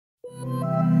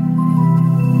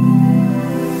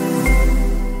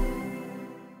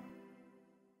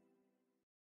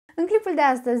În clipul de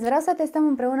astăzi vreau să testăm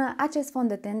împreună acest fond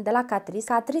de ten de la CATRICE,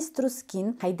 CATRICE True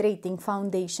Skin Hydrating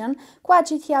Foundation cu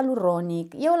acid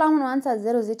hialuronic. Eu l-am în nuanța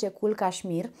 010 Cool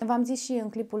Cashmere. V-am zis și în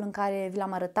clipul în care vi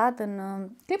l-am arătat, în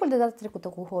clipul de data trecută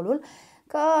cu haul-ul,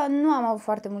 că nu am avut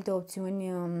foarte multe opțiuni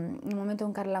în momentul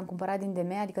în care l-am cumpărat din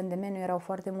DM, adică în DM nu erau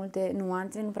foarte multe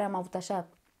nuanțe, nu prea am avut așa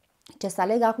ce să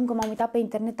aleg. Acum că m-am uitat pe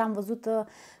internet am văzut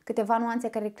câteva nuanțe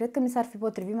care cred că mi s-ar fi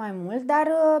potrivit mai mult, dar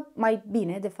mai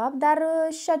bine de fapt, dar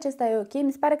și acesta e ok.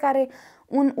 Mi se pare că are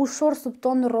un ușor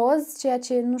subton roz, ceea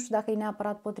ce nu știu dacă e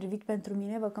neapărat potrivit pentru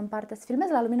mine. Văd că în partea să filmez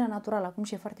la lumina naturală acum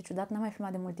și e foarte ciudat, n-am mai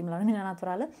filmat de mult timp la lumina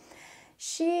naturală.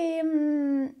 Și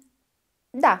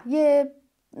da,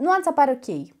 nuanța pare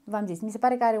ok, v-am zis. Mi se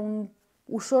pare că are un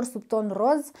ușor subton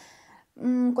roz,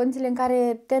 în condițiile în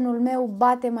care tenul meu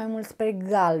bate mai mult spre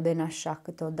galben așa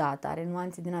câteodată, are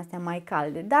nuanțe din astea mai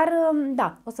calde, dar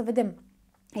da, o să vedem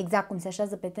exact cum se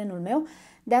așează pe tenul meu.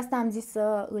 De asta am zis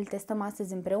să îl testăm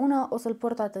astăzi împreună, o să-l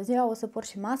port toată ziua, o să port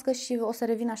și mască și o să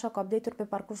revin așa cu update-uri pe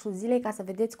parcursul zilei ca să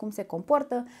vedeți cum se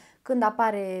comportă, când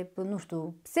apare, nu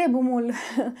știu, sebumul,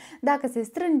 dacă se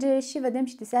strânge și vedem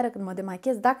și de seară când mă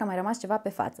demachez dacă a mai rămas ceva pe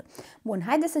față. Bun,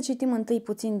 haideți să citim întâi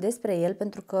puțin despre el,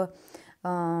 pentru că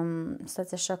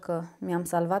stați așa că mi-am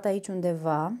salvat aici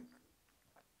undeva,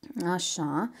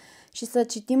 așa, și să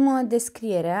citim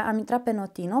descrierea. Am intrat pe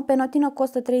Notino. Pe Notino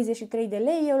costă 33 de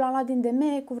lei, eu l-am luat din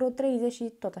DM cu vreo 30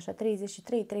 și tot așa, 33-34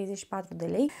 de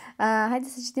lei.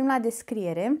 Haideți să citim la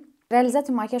descriere. Realizați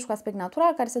un machiaj cu aspect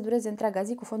natural care să dureze întreaga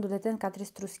zi cu fondul de ten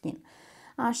CATRICE True Skin.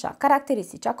 Așa,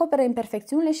 caracteristici. Acoperă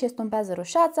imperfecțiunile și estompează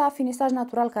roșața, finisaj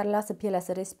natural care lasă pielea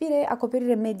să respire,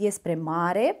 acoperire medie spre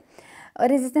mare,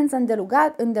 rezistență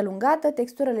îndelungată,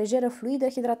 textură lejeră, fluidă,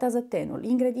 hidratează tenul.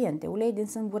 Ingrediente: ulei din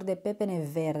sâmburi de pepene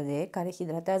verde care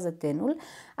hidratează tenul,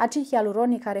 acid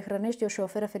hialuronic care hrănește și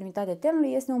oferă fermitate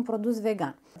tenului, este un produs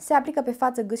vegan. Se aplică pe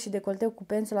față, gât și decolteu cu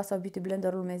pensula sau beauty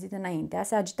blenderul umezit înainte. A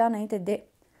se agita înainte de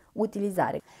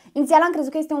utilizare. Inițial am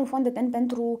crezut că este un fond de ten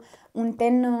pentru un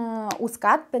ten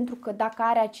uscat, pentru că dacă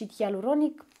are acid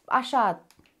hialuronic, așa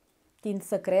tind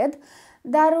să cred,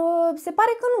 dar se pare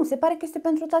că nu, se pare că este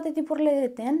pentru toate tipurile de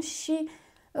ten și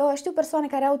știu persoane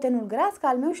care au tenul gras ca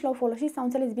al meu și l-au folosit, s-au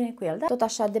înțeles bine cu el. Da? Tot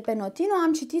așa, de pe Notino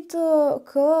am citit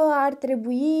că ar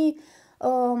trebui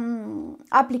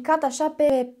aplicat așa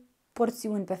pe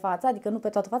porțiuni pe față, adică nu pe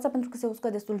toată fața, pentru că se uscă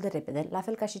destul de repede, la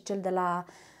fel ca și cel de la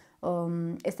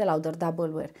Estée Lauder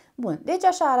Double Wear. Bun, deci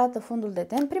așa arată fondul de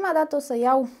ten. Prima dată o să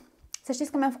iau, să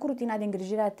știți că mi-am făcut rutina de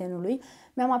îngrijire a tenului,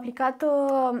 mi-am aplicat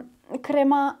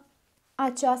crema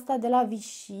aceasta de la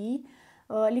Vichy,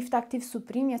 Lift Active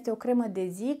Supreme, este o cremă de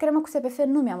zi. Cremă cu SPF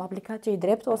nu mi-am aplicat, ce-i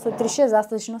drept, o să trișez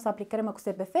astăzi și nu o să aplic cremă cu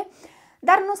SPF,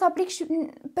 dar nu o să aplic și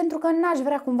pentru că n-aș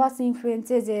vrea cumva să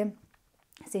influențeze,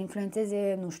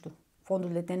 nu știu,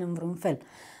 fondul de ten în vreun fel.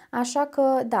 Așa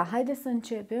că, da, haideți să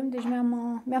începem. Deci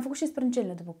mi-am făcut și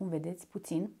sprâncenele, după cum vedeți,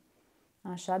 puțin.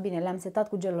 Așa, bine, le-am setat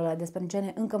cu gelul ăla de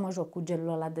sprâncene, încă mă joc cu gelul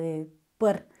ăla de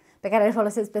păr pe care îl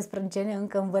folosesc pe sprâncene,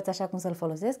 încă învăț așa cum să-l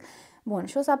folosesc. Bun,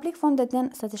 și o să aplic fond de ten,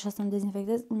 stați așa să-mi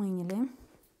dezinfectez mâinile,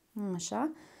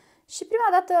 așa. Și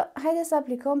prima dată, haideți să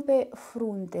aplicăm pe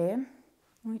frunte,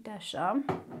 uite așa.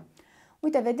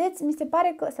 Uite, vedeți, mi se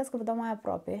pare că, stați că vă dau mai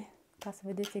aproape, ca să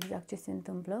vedeți exact ce se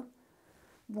întâmplă.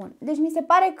 Bun, deci mi se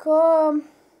pare că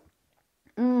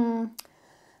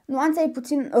nuanța e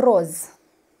puțin roz.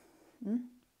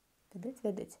 Vedeți,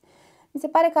 vedeți. Mi se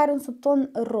pare că are un subton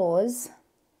roz.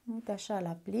 Uite așa îl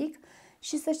aplic.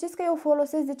 Și să știți că eu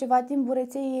folosesc de ceva timp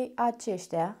bureței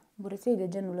aceștia, bureței de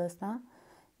genul ăsta,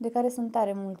 de care sunt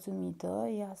tare mulțumită.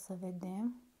 Ia să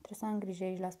vedem. Trebuie să am grijă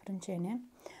aici la sprâncene.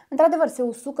 Într-adevăr, se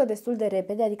usucă destul de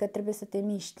repede, adică trebuie să te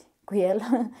miști cu el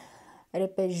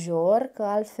repejor, că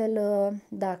altfel,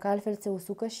 da, că altfel se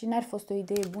usucă și n-ar fi fost o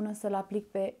idee bună să-l aplic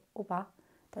pe... Opa,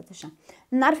 stați așa.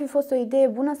 N-ar fi fost o idee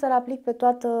bună să-l aplic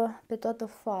pe toată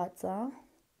fața.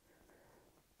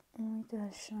 Uite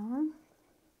așa.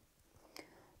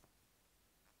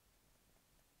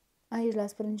 Aici la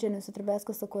sprâncene să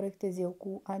trebuiască să corectez eu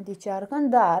cu anticearcăn,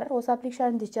 dar o să aplic și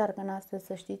anticearcăn astăzi,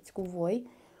 să știți, cu voi,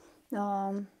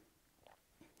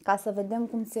 ca să vedem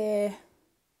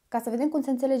cum se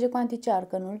înțelege cu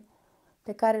anticearcănul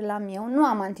pe care l-am eu. Nu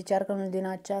am anticearcănul din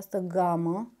această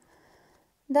gamă,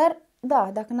 dar da,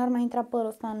 dacă n-ar mai intra părul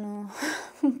ăsta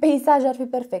în peisaj ar fi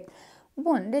perfect.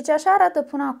 Bun, deci așa arată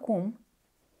până acum.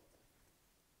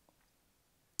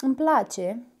 Îmi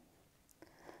place,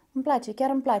 chiar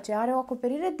îmi place. Are o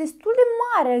acoperire destul de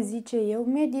mare, zice eu,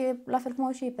 medie, la fel cum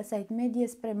au și ei pe site, medie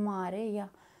spre mare.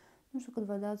 Ia, nu știu cât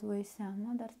vă dați voi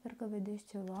seama, dar sper că vedeți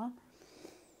ceva.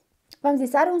 V-am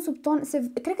zis, are un subton,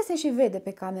 cred că se și vede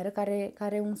pe cameră, care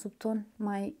are un subton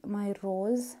mai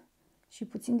roz. și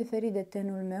puțin diferit de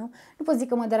tenul meu. Nu pot zic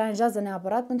că mă deranjează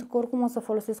neapărat, pentru că oricum o să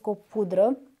folosesc o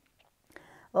pudră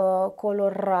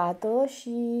colorată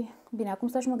și, bine, acum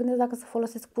stau și mă gândesc dacă să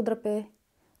folosesc pudră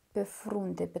pe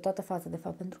frunte, pe toată fața, de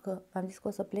fapt, pentru că am zis că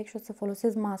o să plec și o să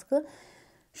folosesc mască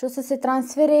și o să se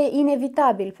transfere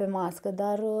inevitabil pe mască,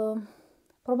 dar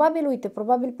probabil, uite,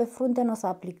 probabil pe frunte nu o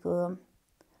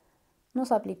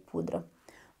să aplic pudră.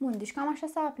 Bun, deci cam așa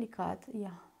s-a aplicat.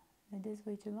 Ia, vedeți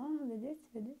voi ceva?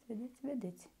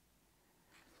 Vedeți.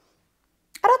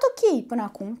 Arată ok până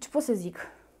acum, ce pot să zic?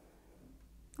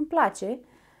 Îmi place.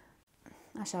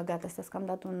 Așa, gata, stai că am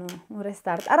dat un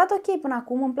restart. Arată ok până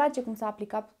acum, îmi place cum s-a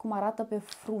aplicat, cum arată pe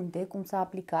frunte, cum s-a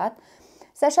aplicat.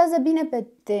 Se așează bine pe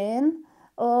ten,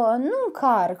 nu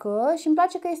încarcă și îmi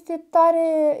place că este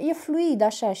tare, e fluid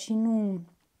așa și nu...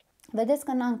 Vedeți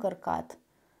că n-a încărcat.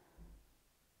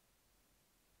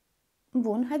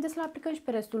 Bun, haideți să-l aplicăm și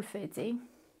pe restul feței.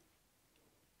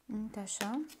 Uite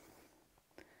așa.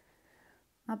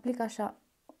 Aplic așa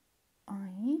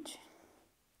aici.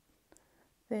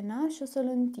 Pe nas și o să-l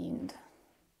întind.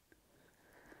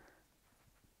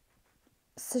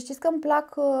 Să știți că îmi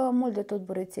plac mult de tot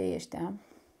bureței ăștia.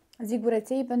 Zic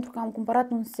bureței pentru că am cumpărat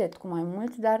un set cu mai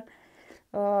mulți, dar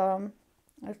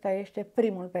ăsta este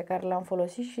primul pe care l-am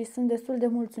folosit și sunt destul de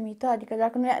mulțumită. Adică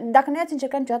dacă nu ați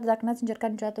încercat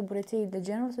niciodată bureței de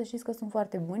genul, să știți că sunt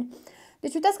foarte buni.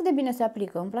 Deci uitați cât de bine se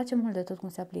aplică. Îmi place mult de tot cum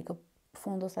se aplică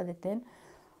fondul ăsta de ten.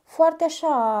 Foarte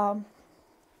așa...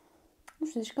 Nu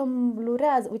știu, zici că îmi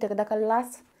blurează. Uite că dacă îl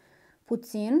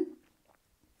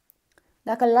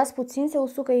las puțin, se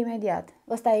usucă imediat.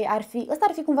 Ăsta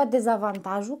ar fi cumva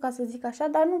dezavantajul, ca să zic așa,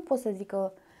 dar nu pot zic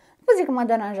că mă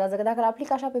deranjează, că dacă îl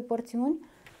aplic așa pe porțiuni,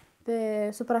 pe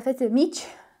suprafețe mici,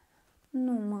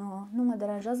 nu mă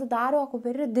deranjează, dar are o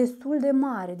acoperire destul de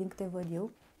mare, din câte văd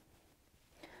eu.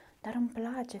 Dar îmi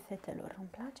place, fetelor, îmi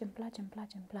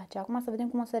place. Acum să vedem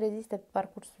cum o să reziste pe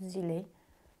parcursul zilei.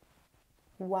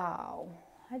 Wow!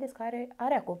 Haideți că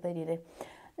are acoperire.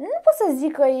 Nu pot să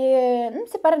zic că nu mi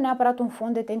se pare neapărat un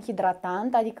fond de ten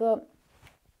hidratant, adică,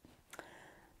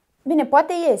 bine,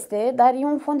 poate este, dar e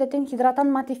un fond de ten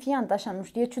hidratant matifiant, așa, nu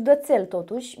știu, e ciudățel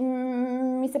totuși.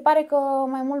 Mi se pare că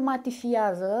mai mult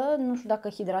matifiază, nu știu dacă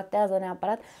hidratează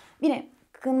neapărat. Bine,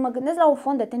 când mă gândesc la un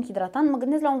fond de ten hidratant, mă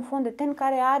gândesc la un fond de ten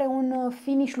care are un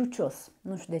finish lucios.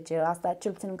 Nu știu de ce, asta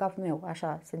cel puțin în capul meu,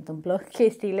 așa se întâmplă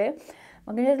chestiile.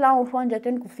 Mă gândesc la un fond de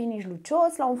ten cu finish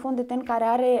lucios, la un fond de ten care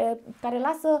are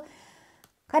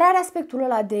aspectul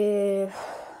ăla de,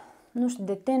 nu știu,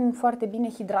 de ten foarte bine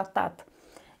hidratat.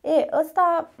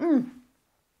 Ăsta,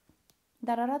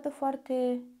 dar arată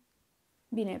foarte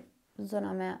bine.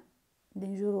 Zona mea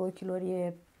din jurul ochilor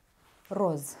e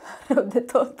roz, rău de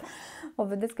tot. O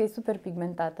vedeți că e super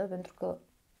pigmentată, pentru că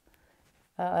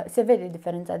se vede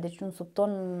diferența. Deci un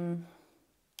subton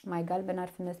mai galben ar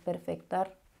fi mers perfect,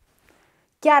 dar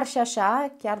chiar și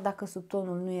așa, chiar dacă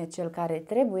subtonul nu e cel care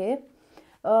trebuie,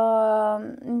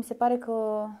 mi se pare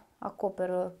că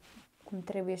acoperă cum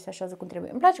trebuie și se așează cum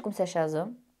trebuie. Îmi place cum se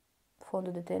așează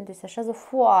fondul de ten, deci se așează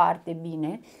foarte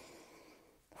bine.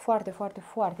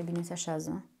 Foarte bine se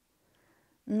așează.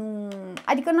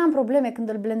 Adică n-am probleme când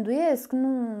îl blenduiesc,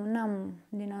 n-am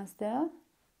din astea.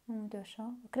 Uite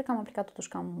așa. Cred că am aplicat totuși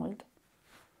cam mult.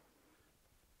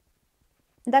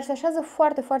 Dar se așează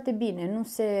foarte bine.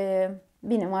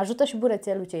 Bine, mă ajută și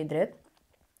burețelul, ce-i drept.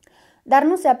 Dar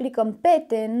nu se aplică în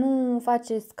pete, nu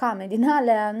face scame din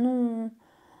alea, nu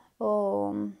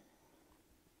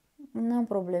am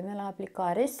probleme la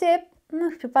aplicare. Nu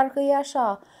știu, parcă e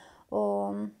așa,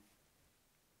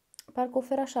 parcă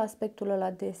oferă așa aspectul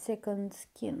ăla de second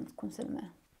skin, cum se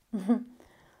numea.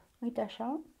 Uite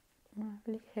așa,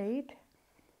 aplic aici.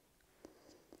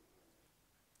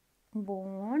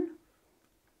 Bun.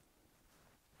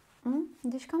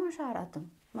 Deci cam așa arată.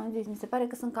 M-am zis, mi se pare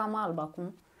că sunt cam alb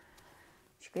acum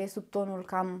și că e subtonul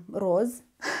cam roz.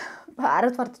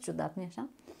 Arăt foarte ciudat, nu-i așa?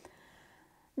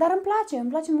 Dar îmi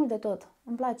place mult de tot.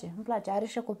 Îmi place. Are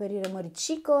și acoperire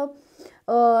măricică.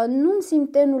 Nu-mi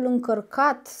simt tenul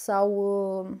încărcat sau,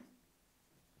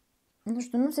 nu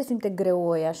știu, nu se simte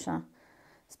greoi așa.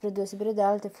 Spre deosebire de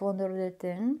alte fonduri de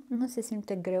ten, nu se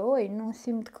simte greoi, nu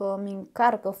simt că mi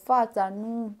încarcă fața,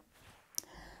 nu...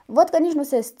 Văd că nici nu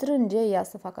se strânge, ia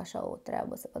să fac așa o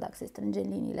treabă, să văd dacă se strânge în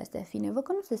liniile astea fine. Văd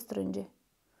că nu se strânge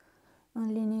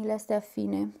în liniile astea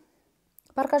fine.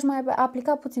 Parcă aș mai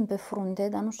aplica puțin pe frunte,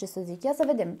 dar nu știu ce să zic. Ia să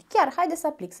vedem. Chiar, haide să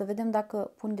aplic, să vedem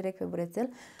dacă pun direct pe burețel.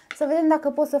 Să vedem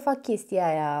dacă pot să fac chestia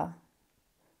aia,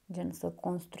 gen să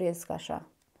construiesc așa,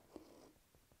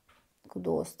 cu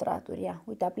două straturi. Ia,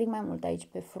 uite, aplic mai mult aici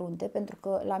pe frunte, pentru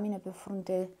că la mine pe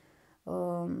frunte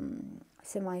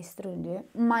se mai strânge.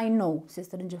 Mai nou se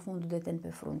strânge fondul de ten pe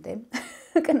frunte,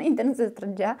 că înainte nu se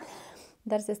strângea,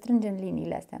 dar se strânge în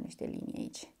liniile astea, am niște linii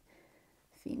aici.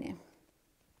 Fine.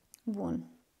 Bun.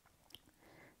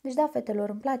 Deci da, fetelor,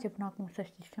 îmi place până acum, să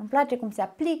știți. Îmi place cum se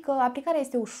aplică, aplicarea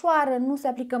este ușoară, nu se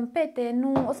aplică în pete,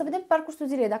 nu... O să vedem pe parcursul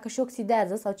zilei dacă și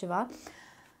oxidează sau ceva.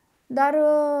 Dar,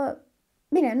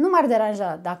 bine, nu m-ar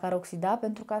deranja dacă ar oxida,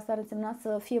 pentru că asta ar însemna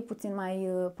să fie puțin mai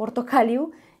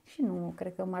portocaliu și nu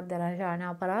cred că m-ar deranja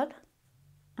neapărat.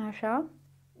 Așa.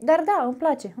 Dar da,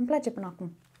 îmi place până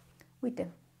acum.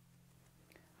 Uite.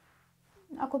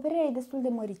 Acoperirea e destul de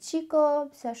măricică,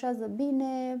 se așează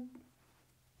bine,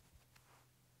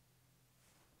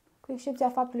 cu excepția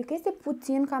faptului că este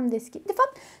puțin cam deschis. De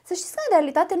fapt, să știți că în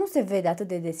realitate nu se vede atât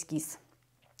de deschis.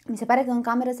 Mi se pare că în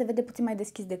cameră se vede puțin mai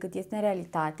deschis decât este în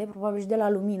realitate, probabil și de la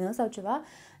lumină sau ceva,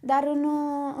 dar în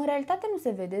realitate nu se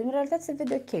vede, în realitate se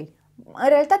vede ok. În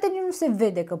realitate nici nu se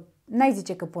vede, că n-ai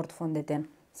zice că port fond de ten,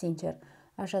 sincer.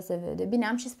 Așa se vede. Bine,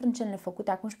 am și sprâncenele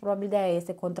făcute acum și probabil de aia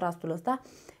este contrastul ăsta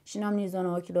și n-am nici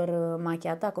zona ochilor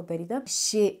machiată, acoperită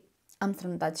și am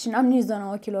strănutat și n-am nici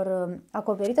zona ochilor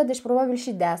acoperită, deci probabil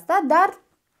și de asta, dar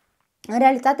în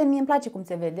realitate mie îmi place cum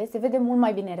se vede mult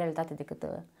mai bine în realitate decât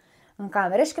în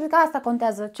cameră și cred că asta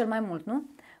contează cel mai mult, nu?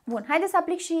 Bun, haideți să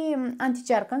aplic și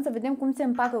anticearcăn, să vedem cum se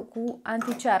împacă cu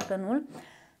anticearcănul.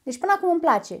 Deci până acum îmi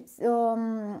place.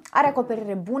 Are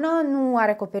acoperire bună, nu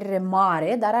are acoperire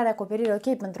mare, dar are acoperire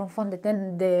ok pentru un fond de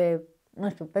ten de, nu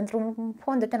știu, pentru un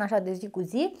fond de ten așa de zi cu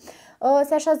zi.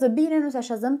 Se așează bine, nu se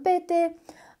așează în pete,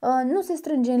 nu se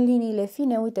strânge în liniile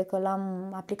fine. Uite că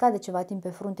l-am aplicat de ceva timp pe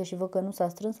frunte și văd că nu s-a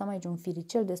strâns, am aici un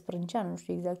firicel de sprâncean, nu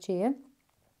știu exact ce e.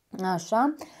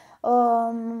 Așa.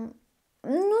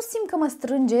 Nu simt că mă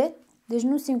strânge, deci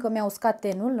nu simt că mi-a uscat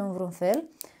tenul în vreun fel.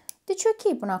 Deci e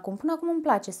ok până acum. Până acum îmi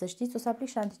place, să știți. O să aplic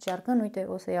și anticearcăn. Uite,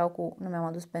 o să iau cu... Nu mi-am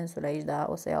adus pensul aici, dar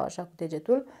o să iau așa cu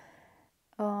degetul.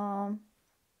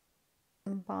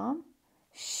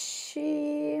 Și...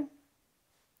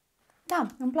 Da,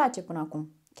 îmi place până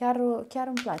acum. Chiar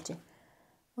îmi place.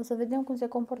 O să vedem cum se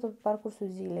comportă pe parcursul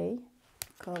zilei.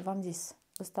 Că v-am zis,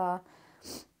 ăsta...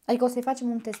 Adică o să-i facem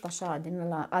un test așa, din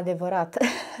ăla adevărat.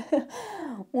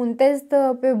 Un test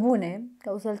pe bune,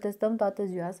 că o să-l testăm toată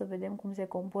ziua, să vedem cum se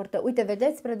comportă. Uite,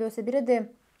 vedeți, spre deosebire de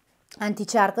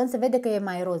anticearcăn, se vede că e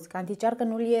mai roz, că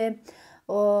anticearcănul e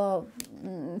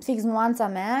fix nuanța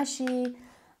mea și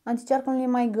anticearcănul e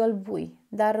mai gălbui.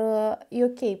 Dar e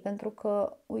ok, pentru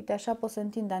că, uite, așa pot să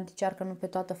întind anticearcănul pe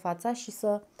toată fața și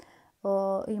să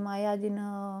îi mai ia din...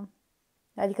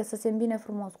 Adică să se îmbine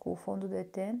frumos cu fondul de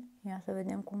ten. Ia să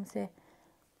vedem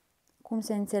cum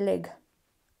se înțeleg.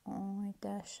 Uite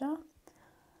așa.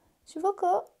 Și văd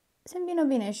că se îmbină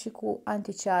bine și cu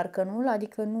anticearcănul,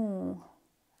 adică nu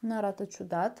arată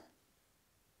ciudat.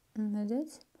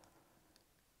 Vedeți?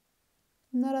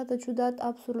 Nu arată ciudat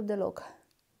absolut deloc.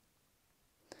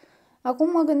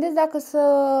 Acum mă gândesc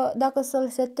dacă să-l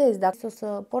setez, dacă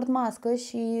să port mască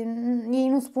și ei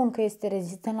nu spun că este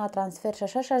rezistent la transfer și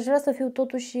așa, și aș vrea să fiu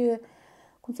totuși,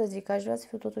 cum să zic, aș vrea să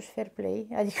fiu totuși fair play,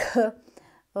 adică,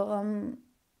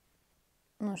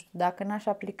 nu știu, dacă n-aș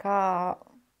aplica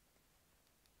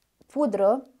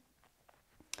pudră,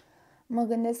 mă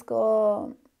gândesc că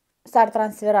s-ar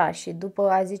transfera și după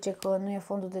a zice că nu e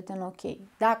fondul de ten ok.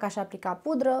 Dacă aș aplica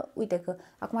pudră, uite că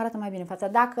acum arată mai bine fața,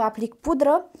 dacă aplic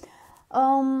pudră,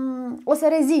 o să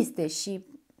reziste și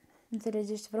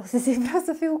înțelegeți ce vreau să zic, vreau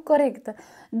să fiu corectă.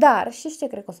 Dar și ce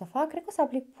cred că o să fac? Cred că o să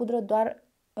aplic pudră doar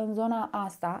în zona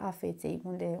asta a feței,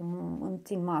 unde îmi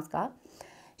țin masca,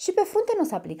 și pe frunte nu o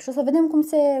să aplic și o să vedem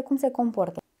cum se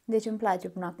comportă. Deci îmi place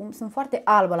până acum, sunt foarte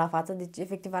albă la față, deci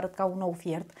efectiv arăt ca un ou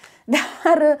fiert,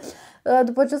 dar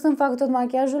după ce o să-mi fac tot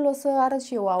machiajul o să arăt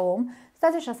și eu a om.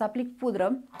 Stați așa, să aplic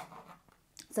pudră,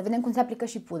 să vedem cum se aplică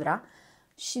și pudra.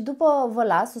 Și după vă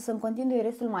las, o să-mi continui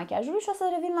restul machiajului și o să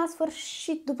revin la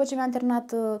sfârșit după ce mi-am terminat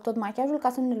tot machiajul, ca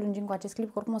să nu ne lungim cu acest clip,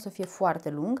 că oricum o să fie foarte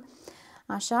lung.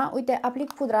 Așa, uite,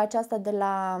 aplic pudra aceasta de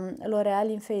la L'Oreal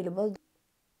Infallible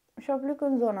și o aplic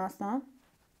în zona asta.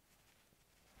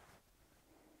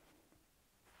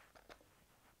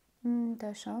 Uite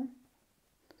așa.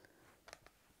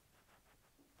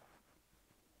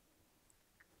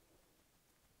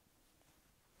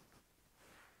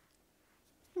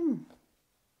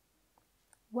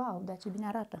 Wow, dar ce bine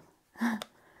arată!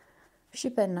 Și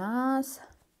pe nas.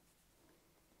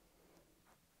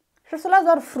 Și o să las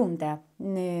doar fruntea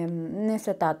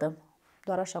nesetată,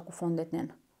 doar așa cu fond de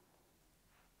ten.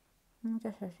 Uite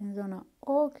așa, și în zona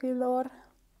ochilor.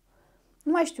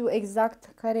 Nu mai știu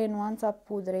exact care e nuanța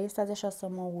pudrei, stați așa să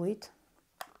mă uit.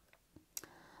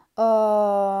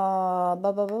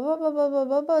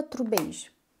 true beige.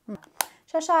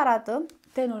 Și așa arată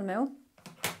tenul meu.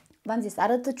 V-am zis,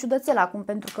 arată ciudățel acum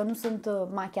pentru că nu sunt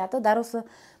machiată, dar o să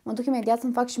mă duc imediat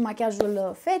să-mi fac și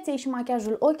machiajul feței și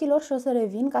machiajul ochilor și o să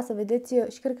revin ca să vedeți,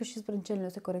 și cred că și sprâncenele o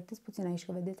să corectez puțin aici,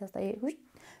 că vedeți, asta e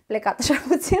plecat așa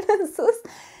puțin în sus.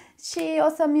 Și o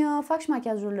să-mi fac și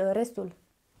machiajul, restul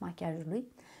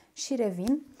machiajului și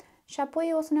revin. Și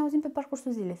apoi o să ne auzim pe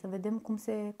parcursul zilei, să vedem cum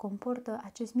se comportă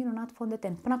acest minunat fond de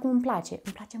ten. Până acum îmi place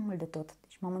mult de tot.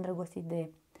 Deci m-am îndrăgostit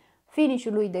de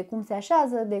finish-ul lui, de cum se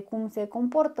așează, de cum se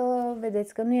comportă.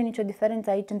 Vedeți că nu e nicio diferență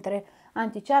aici între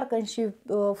anticearcăn și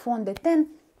fond de ten.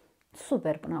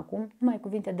 Super până acum, numai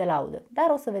cuvinte de laudă. Dar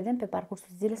o să vedem pe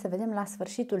parcursul zilei, să vedem la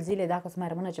sfârșitul zilei dacă o să mai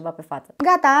rămână ceva pe față.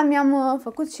 Gata, mi-am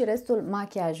făcut și restul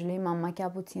machiajului. M-am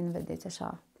machiat puțin, vedeți,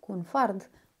 așa, cu un fard,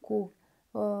 cu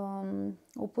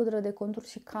o pudră de contur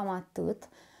și cam atât.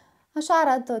 Așa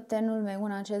arată tenul meu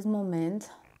în acest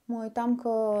moment. Mă uitam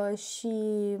că și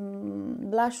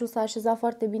blush-ul s-a așezat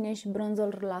foarte bine și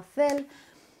bronzerul la fel.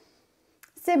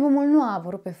 Sebumul nu a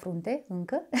apărut pe frunte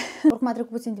încă. Oricum a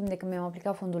trecut puțin timp de când mi-am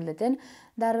aplicat fondul de ten.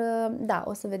 Dar da,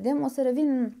 o să vedem. O să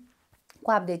revin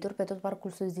cu update-uri pe tot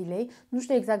parcursul zilei. Nu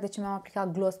știu exact de ce mi-am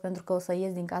aplicat gloss, pentru că o să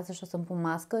ies din casă și o să-mi pun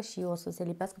mască și o să se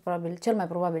lipească probabil, cel mai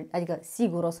probabil, adică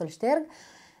sigur o să-l șterg.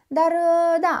 Dar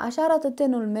da, așa arată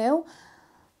tenul meu.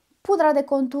 Pudra de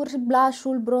contur,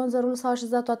 blush-ul, bronzerul s-au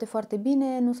așezat toate foarte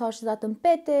bine, nu s-au așezat în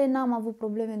pete, n-am avut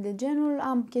probleme de genul.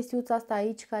 Am chestiuța asta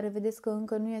aici care vedeți că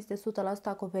încă nu este 100%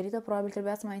 acoperită, probabil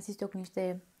trebuia să mai insist eu cu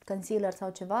niște concealer sau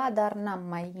ceva, dar n-am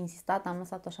mai insistat, am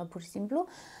lăsat așa pur și simplu.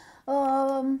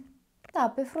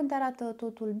 Da, pe frunte arată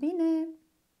totul bine,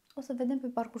 o să vedem pe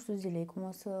parcursul zilei cum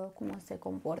o să se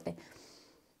comporte.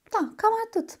 Da, cam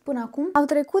atât până acum. Au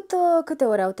trecut, câte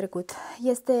ore au trecut?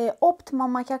 Este 8,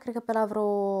 m-am machiat cred că pe la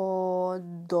vreo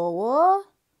 2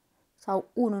 sau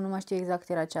 1, nu mai știu exact,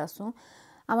 era ceasul.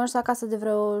 Am ajuns acasă de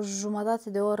vreo jumătate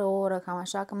de oră, o oră, cam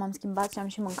așa, că m-am schimbat și am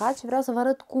și mâncat și vreau să vă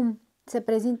arăt cum se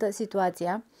prezintă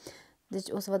situația. Deci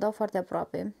o să vă dau foarte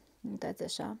aproape, uitați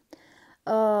așa.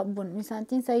 Bun, mi s-a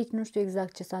întins aici, nu știu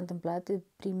exact ce s-a întâmplat,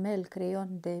 primel, creion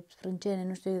de sprâncene,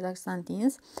 nu știu exact ce s-a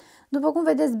întins. După cum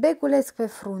vedeți, beculesc pe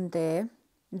frunte,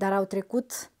 dar au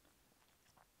trecut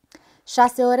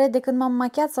 6 ore de când m-am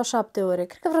machiat sau 7 ore?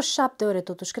 Cred că vreo 7 ore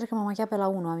totuși, cred că m-am machiat pe la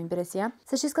 1, am impresia.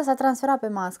 Să știți că s-a transferat pe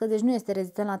mască, deci nu este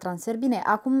rezistent la transfer. Bine,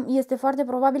 acum este foarte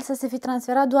probabil să se fi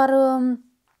transferat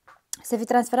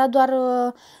doar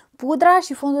pudra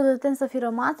și fondul de ten să fi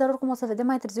rămas, dar oricum o să vedem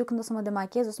mai târziu când o să mă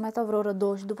demachez, o să mai stau vreo oră,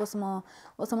 2 și după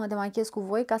o să mă demachez cu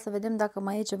voi ca să vedem dacă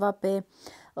mai e ceva pe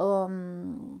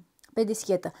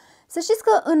dischetă. Să știți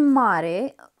că în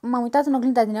mare, m-am uitat în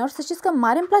oglinda din aur, să știți că în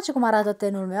mare îmi place cum arată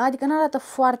tenul meu, adică nu arată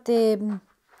foarte,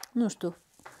 nu știu,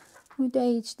 uite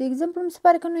aici, de exemplu, mi se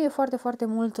pare că nu e foarte, foarte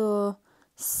mult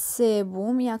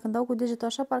sebum, ia când dau cu degetul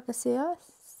așa, parcă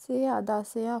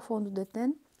se ia fondul de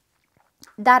ten.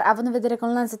 Dar, având în vedere că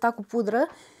nu l-am setat cu pudră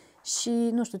și,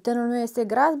 nu știu, tenul meu este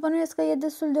gras, bănuiesc că e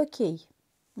destul de ok.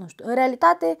 Nu știu, în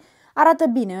realitate arată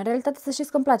bine. În realitate să știți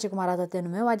că îmi place cum arată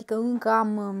tenul meu, adică încă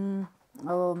am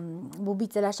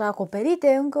bubițele așa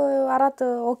acoperite, încă arată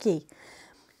ok.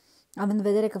 Având în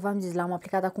vedere că v-am zis, l-am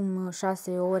aplicat acum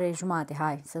 6 ore jumate,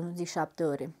 hai, să nu zic 7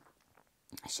 ore.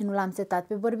 Și nu l-am setat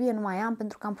pe bărbie, nu mai am,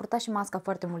 pentru că am purtat și masca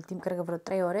foarte mult timp, cred că vreo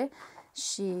 3 ore.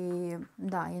 Și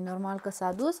da, e normal că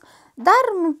s-a dus.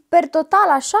 Dar, per total,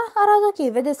 așa arată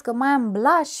ok. Vedeți că mai am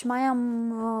blush, mai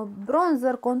am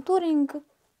bronzer, contouring.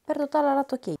 Per total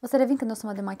arată ok. O să revin când o să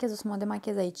mă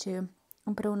demachez aici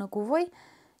împreună cu voi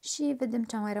și vedem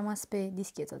ce a mai rămas pe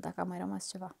dischetă, dacă a mai rămas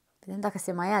ceva. Vedem dacă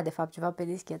se mai ia, de fapt, ceva pe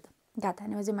dischetă. Gata,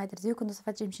 ne auzim mai târziu când o să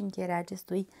facem și încheierea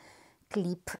acestui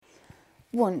clip.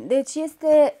 Bun, deci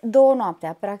este 2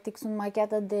 noaptea. Practic sunt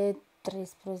machiată de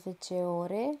 13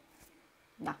 ore.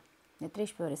 Da, de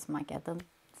 13 ore sunt machiată.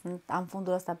 Am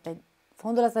fondul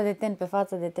ăsta de ten pe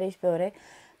față de 13 ore.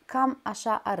 Cam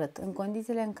așa arăt. În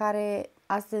condițiile în care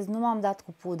astăzi nu m-am dat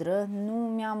cu pudră, nu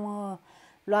mi-am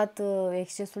luat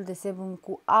excesul de sebum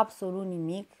cu absolut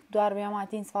nimic, doar mi-am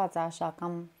atins fața așa,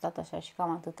 cam stat așa și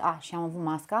cam atât. Și am avut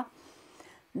masca.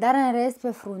 Dar în rest,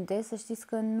 pe frunte, să știți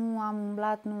că nu am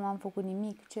umblat, nu am făcut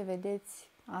nimic. Ce vedeți,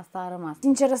 asta a rămas.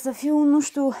 Sinceră să fiu, nu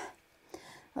știu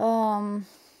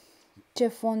ce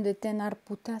fond de ten ar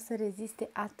putea să reziste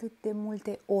atât de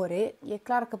multe ore. E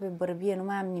clar că pe bărbie nu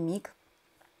mai am nimic.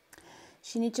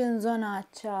 Și nici în zona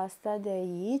aceasta de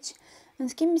aici. În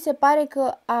schimb, mi se pare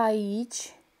că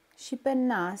aici și pe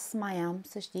nas mai am,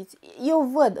 să știți. Eu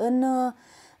văd,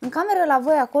 în cameră la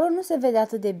voi acolo nu se vede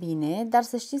atât de bine, dar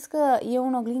să știți că eu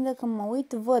în oglindă când mă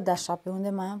uit văd așa pe unde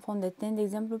mai am fond de ten, de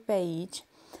exemplu pe aici,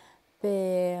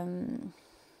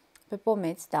 pe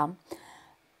pomeți, da.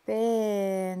 Pe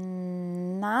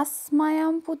nas mai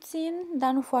am puțin,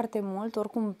 dar nu foarte mult.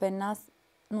 Oricum pe nas,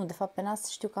 nu, de fapt pe nas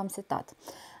știu că am setat.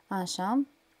 Așa.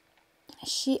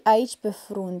 Și aici pe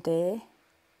frunte,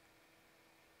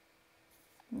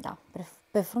 da,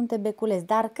 pe frunte beculez.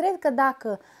 Dar cred că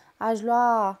dacă aș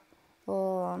lua,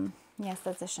 ia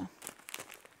stați așa,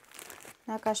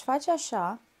 dacă aș face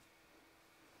așa,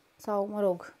 sau mă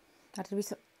rog, ar trebui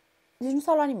să, deci nu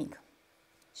s-a luat nimic.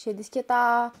 Și e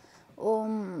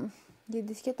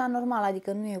discheta normală,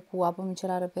 adică nu e cu apă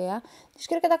micelară pe ea. Deci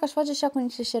cred că dacă aș face așa cu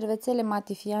niște șervețele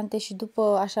matifiante și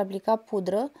după aș aplica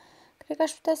pudră, cred că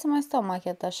aș putea să mai stau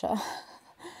machiat așa.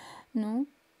 Nu?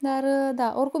 Dar,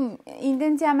 da, oricum,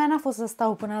 intenția mea n-a fost să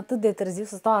stau până atât de târziu,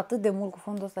 să stau atât de mult cu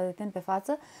fondul ăsta de ten pe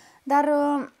față, dar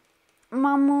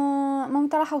m-am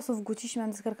uitat la House of Gucci și mi-am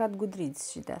descărcat Goodreads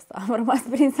și de asta am rămas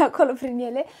prins acolo prin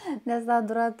ele. De asta a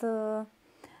durat,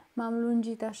 m-am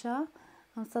lungit așa,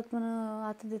 am stat până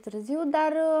atât de târziu,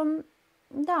 dar,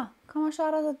 da, cam așa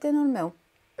arată tenul meu.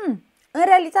 În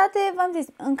realitate, v-am zis,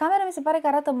 în cameră mi se pare că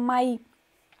arată mai,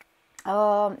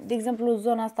 de exemplu,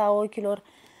 zona asta a ochilor,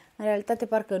 în realitate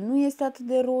parcă nu este atât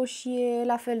de roșie,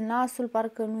 la fel nasul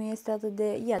parcă nu este atât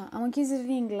de... Ia, am închis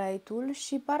ring light-ul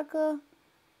și parcă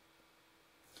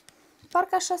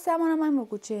așa seamănă mai mult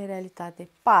cu ce e în realitate.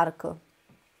 Parcă.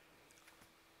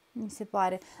 Mi se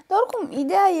pare. Dar oricum,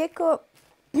 ideea e că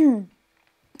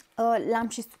l-am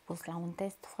și supus la un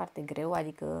test foarte greu,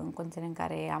 adică în condițiile în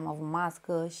care am avut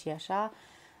mască și așa,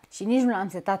 și nici nu l-am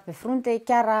setat pe frunte,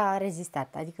 chiar a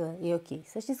rezistat, adică e ok.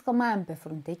 Să știți că mai am pe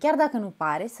frunte, chiar dacă nu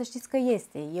pare, să știți că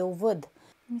este, eu văd.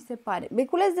 Mi se pare.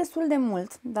 Beculez destul de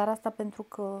mult, dar asta pentru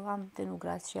că am tenul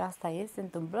gras și asta se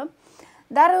întâmplă.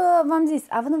 Dar v-am zis,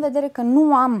 având în vedere că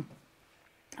n-am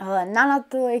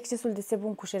luat excesul de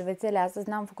sebum cu șervețele astăzi,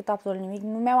 n-am făcut absolut nimic,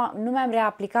 nu mi-am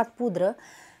reaplicat pudră,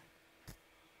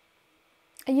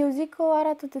 eu zic că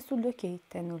arată destul de ok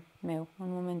tenul meu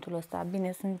în momentul ăsta.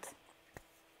 Bine, sunt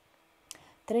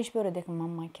 13 ore de când m-am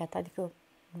machiat, adică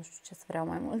nu știu ce să vreau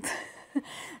mai mult.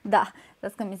 Da,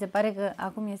 dați că mi se pare că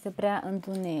acum este prea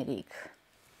întuneric.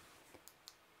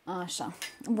 Așa.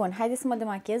 Bun, haideți să mă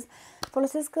demachez.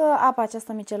 Folosesc apa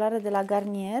aceasta micelară de la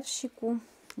Garnier și cu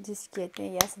dischete.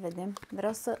 Ia să vedem.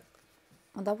 Vreau să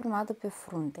o dau prima dată pe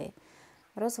frunte.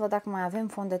 Vreau să văd dacă mai avem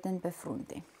fond de ten pe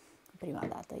frunte. Prima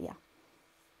dată, ia.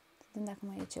 Să vedem dacă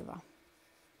mai e ceva.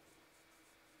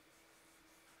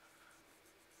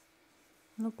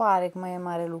 Nu pare că mai e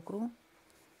mare lucru,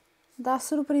 dar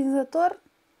surprinzător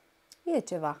e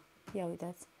ceva. Ia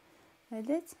uitați.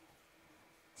 Vedeți?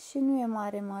 Și nu e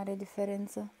mare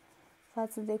diferență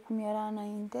față de cum era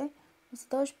înainte. O să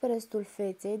dau și pe restul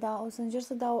feței, dar o să încerc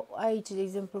să dau aici, de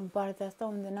exemplu, în partea asta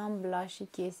unde n-am blush și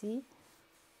chestii.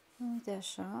 Uite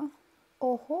așa.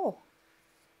 Oho!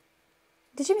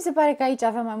 De ce mi se pare că aici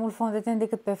avea mai mult fond de ten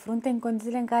decât pe frunte, în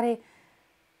condițiile în care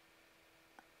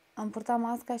am purtat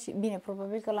masca și, bine,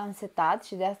 probabil că l-am setat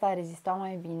și de asta a rezistat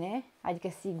mai bine, adică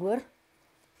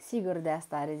sigur de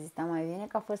asta a rezistat mai bine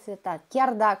că a fost setat.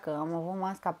 Chiar dacă am avut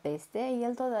masca peste,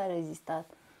 el tot a rezistat.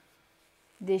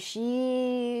 Deși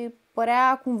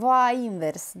părea cumva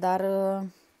invers, dar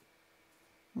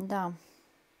da.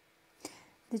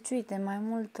 Deci uite, mai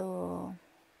mult,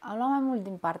 am luat mai mult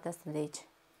din partea asta de aici.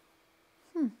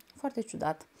 Foarte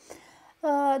ciudat.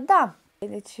 Da.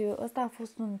 Deci ăsta a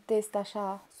fost un test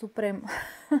așa suprem.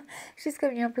 Știți că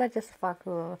mie îmi place să fac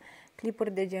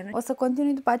clipuri de genul. O să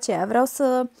continui după aceea. Vreau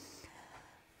să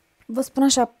vă spun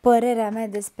așa părerea mea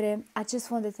despre acest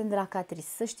fond de ten de la CATRICE.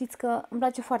 Să știți că îmi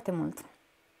place foarte mult.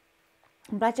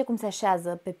 Îmi place cum se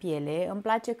așează pe piele. Îmi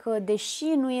place că, deși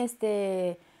nu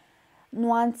este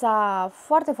nuanța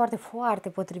foarte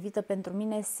potrivită pentru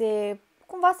mine,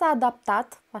 cumva s-a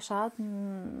adaptat, așa,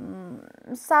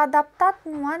 s-a adaptat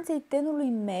nuanței tenului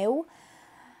meu,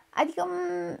 adică,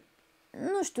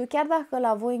 nu știu, chiar dacă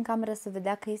la voi în cameră se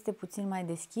vedea că este puțin mai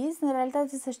deschis, în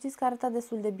realitate să știți că arăta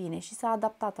destul de bine și s-a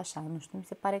adaptat așa, nu știu, mi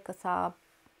se pare că s-a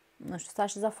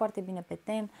așezat foarte bine pe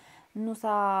ten, nu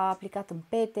s-a aplicat în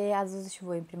pete, ați văzut și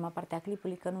voi în prima parte a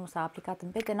clipului că nu s-a aplicat în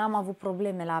pete, n-am avut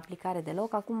probleme la aplicare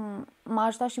deloc, acum m-a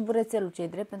ajutat și burețelul cei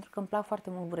drept, pentru că îmi plac foarte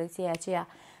mult bureții aceia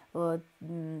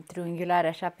triunghiulare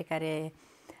așa pe care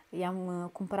i-am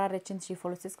cumpărat recent și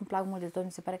folosesc, îmi plac mult de tot,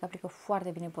 mi se pare că aplică foarte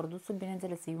bine produsul,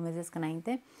 bineînțeles să-i umezesc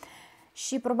înainte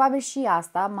și probabil și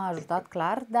asta m-a ajutat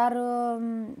clar, dar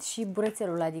și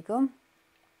burețelul adică,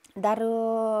 dar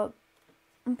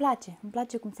îmi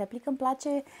place cum se aplică, îmi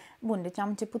place, bun, deci am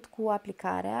început cu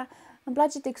aplicarea, îmi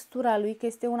place textura lui, că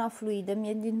este una fluidă,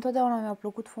 dintotdeauna mi-au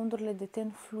plăcut fondurile de ten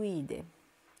fluide.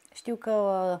 Știu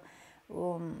că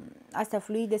astea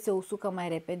fluide se usucă mai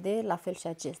repede, la fel și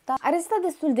acesta. A rezistat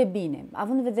destul de bine,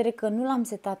 având în vedere că nu l-am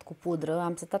setat cu pudră,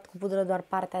 am setat cu pudră doar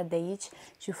partea de aici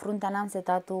și fruntea n-am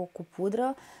setat-o cu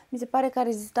pudră. Mi se pare că a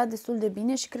rezistat destul de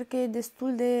bine și cred că e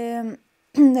destul de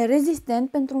rezistent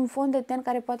pentru un fond de ten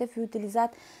care poate fi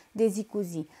utilizat de zi cu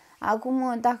zi.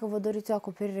 Acum, dacă vă doriți o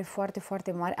acoperire foarte,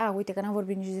 foarte mare, uite că n-am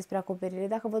vorbit nici despre acoperire,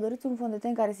 dacă vă doriți un fond de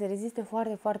ten care se reziste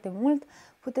foarte, foarte mult,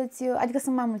 puteți, adică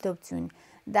sunt mai multe opțiuni,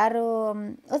 dar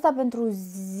ăsta pentru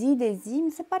zi de zi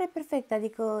mi se pare perfect,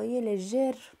 adică e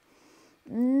lejer,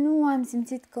 nu am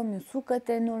simțit că mi usucă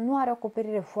tenul, nu are o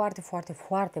acoperire foarte, foarte,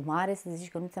 foarte mare, să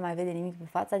zici că nu se mai vede nimic pe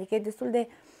față, adică e destul de,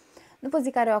 nu pot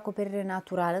zic că are o acoperire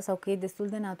naturală sau că e destul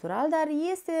de natural, dar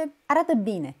arată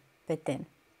bine pe ten.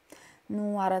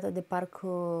 Nu arată de parcă,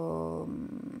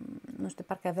 nu știu,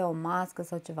 parcă avea o mască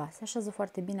sau ceva. Se așează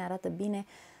foarte bine, arată bine.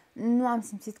 Nu am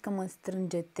simțit că mă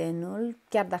strânge tenul,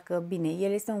 chiar dacă, bine,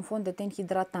 el este un fond de ten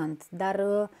hidratant, dar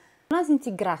nu am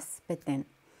simțit gras pe ten,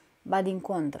 ba din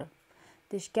contră.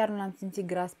 Deci chiar nu l-am simțit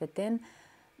gras pe ten.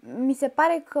 Mi se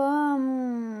pare că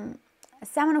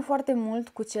seamănă foarte mult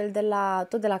cu cel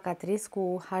tot de la CATRICE,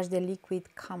 cu HD Liquid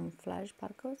Camouflage,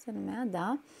 parcă se numea,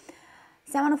 da.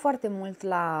 Seamănă foarte mult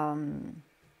la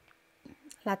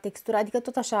textură, adică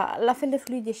tot așa, la fel de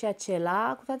fluid e și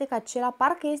acela, cu toate că acela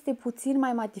parcă este puțin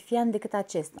mai matifiant decât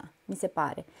acesta, mi se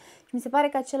pare. Și mi se pare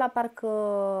că acela parcă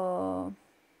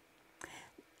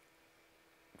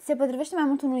se potrivește mai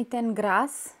mult unui ten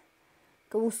gras,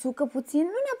 că usucă puțin,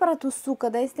 nu neapărat usucă,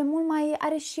 dar este mult mai,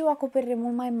 are și o acoperire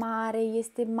mult mai mare,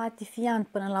 este matifiant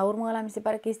până la urmă, ăla mi se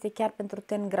pare că este chiar pentru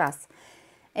ten gras.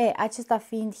 Acesta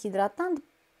fiind hidratant,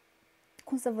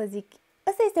 cum să vă zic,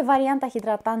 asta este varianta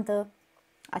hidratantă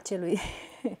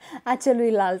a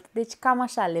celuilalt, deci cam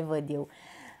așa le văd eu.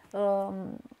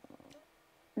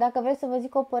 Dacă vreți să vă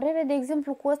zic o părere, de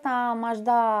exemplu, cu ăsta m-aș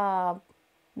da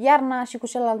iarna și cu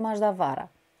celălalt m-aș da vara.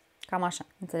 Cam așa,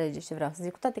 înțelegeți ce vreau să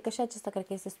zic. Cu toate că și acesta cred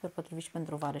că este super potrivit și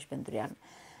pentru vară și pentru iarnă.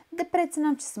 De preț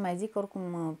n-am ce să mai zic,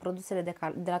 oricum produsele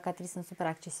de la CATRICE sunt super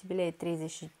accesibile, 33-34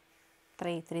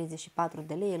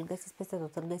 de lei, îl găsiți peste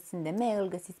tot, îl găsiți în DM, îl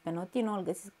găsiți pe Notino, îl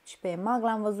găsiți și pe EMAG,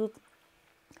 l-am văzut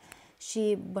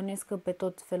și bănuiesc că pe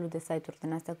tot felul de site-uri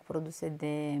din astea cu produse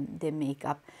de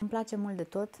make-up. Îmi place mult de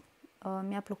tot,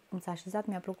 mi-a plăcut cum s-a așezat,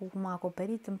 mi-a plăcut cum a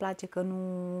acoperit, îmi place că nu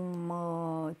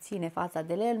mă ține fața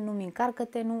de el, nu mi încarcă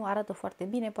tenul, arată foarte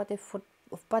bine,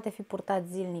 poate fi purtat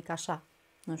zilnic așa,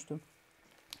 nu știu,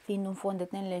 fiind un fond de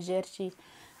ten lejer și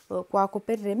cu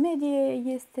acoperire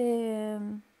medie,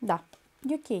 da,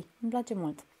 e ok, îmi place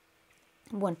mult.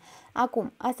 Bun,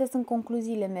 acum, astea sunt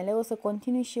concluziile mele, o să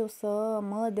continui și eu să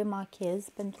mă demachez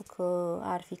pentru că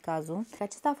ar fi cazul.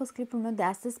 Acesta a fost clipul meu de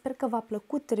astăzi, sper că v-a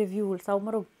plăcut review-ul sau, mă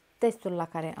rog, testul la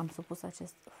care am supus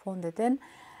acest fond de ten.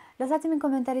 Lăsați-mi în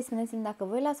comentarii, spuneți-mi dacă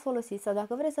voi l-ați folosit sau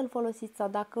dacă vreți să-l folosiți sau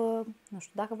dacă, nu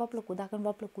știu, dacă v-a plăcut, dacă nu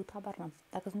v-a plăcut, habar n-am,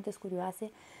 dacă sunteți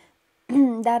curioase.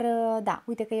 Dar, da,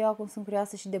 uite că eu acum sunt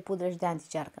curioasă și de pudră și de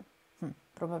anticearcă.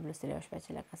 Probabil o să le iau și pe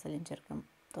acelea ca să le încercăm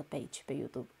tot pe aici, pe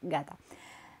YouTube. Gata.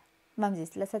 V-am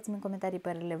zis, lăsați-mi în comentarii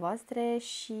părerile voastre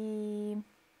și...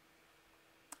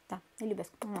 da, îl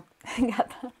iubesc.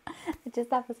 Gata.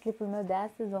 Acesta a fost clipul meu de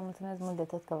astăzi. Vă mulțumesc mult de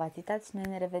tot că v-ați uitat și noi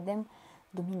ne revedem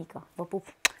duminică. Vă pup!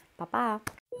 Pa, pa!